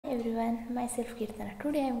everyone, myself Keerthana.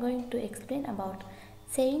 Today I am going to explain about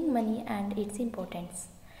saving money and its importance.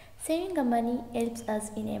 Saving money helps us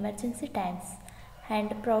in emergency times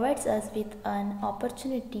and provides us with an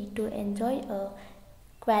opportunity to enjoy a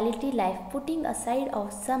quality life. Putting aside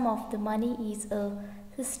of some of the money is a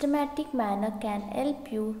systematic manner can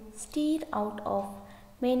help you steer out of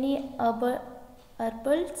many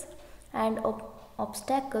hurdles and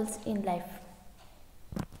obstacles in life.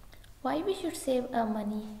 Why we should save our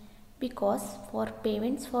money? Because for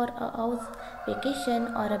payments for a house, vacation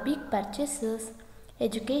or a big purchases,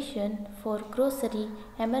 education, for grocery,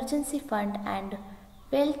 emergency fund and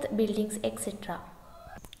wealth buildings etc.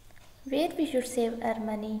 Where we should save our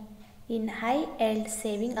money? In high yield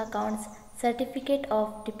saving accounts, certificate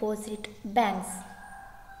of deposit, banks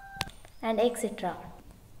and etc.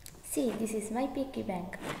 See, this is my piggy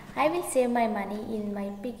bank. I will save my money in my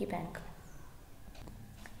piggy bank.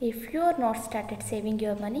 If you are not started saving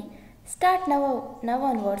your money, start now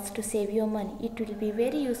onwards to save your money. It will be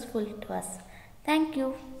very useful to us. Thank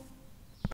you.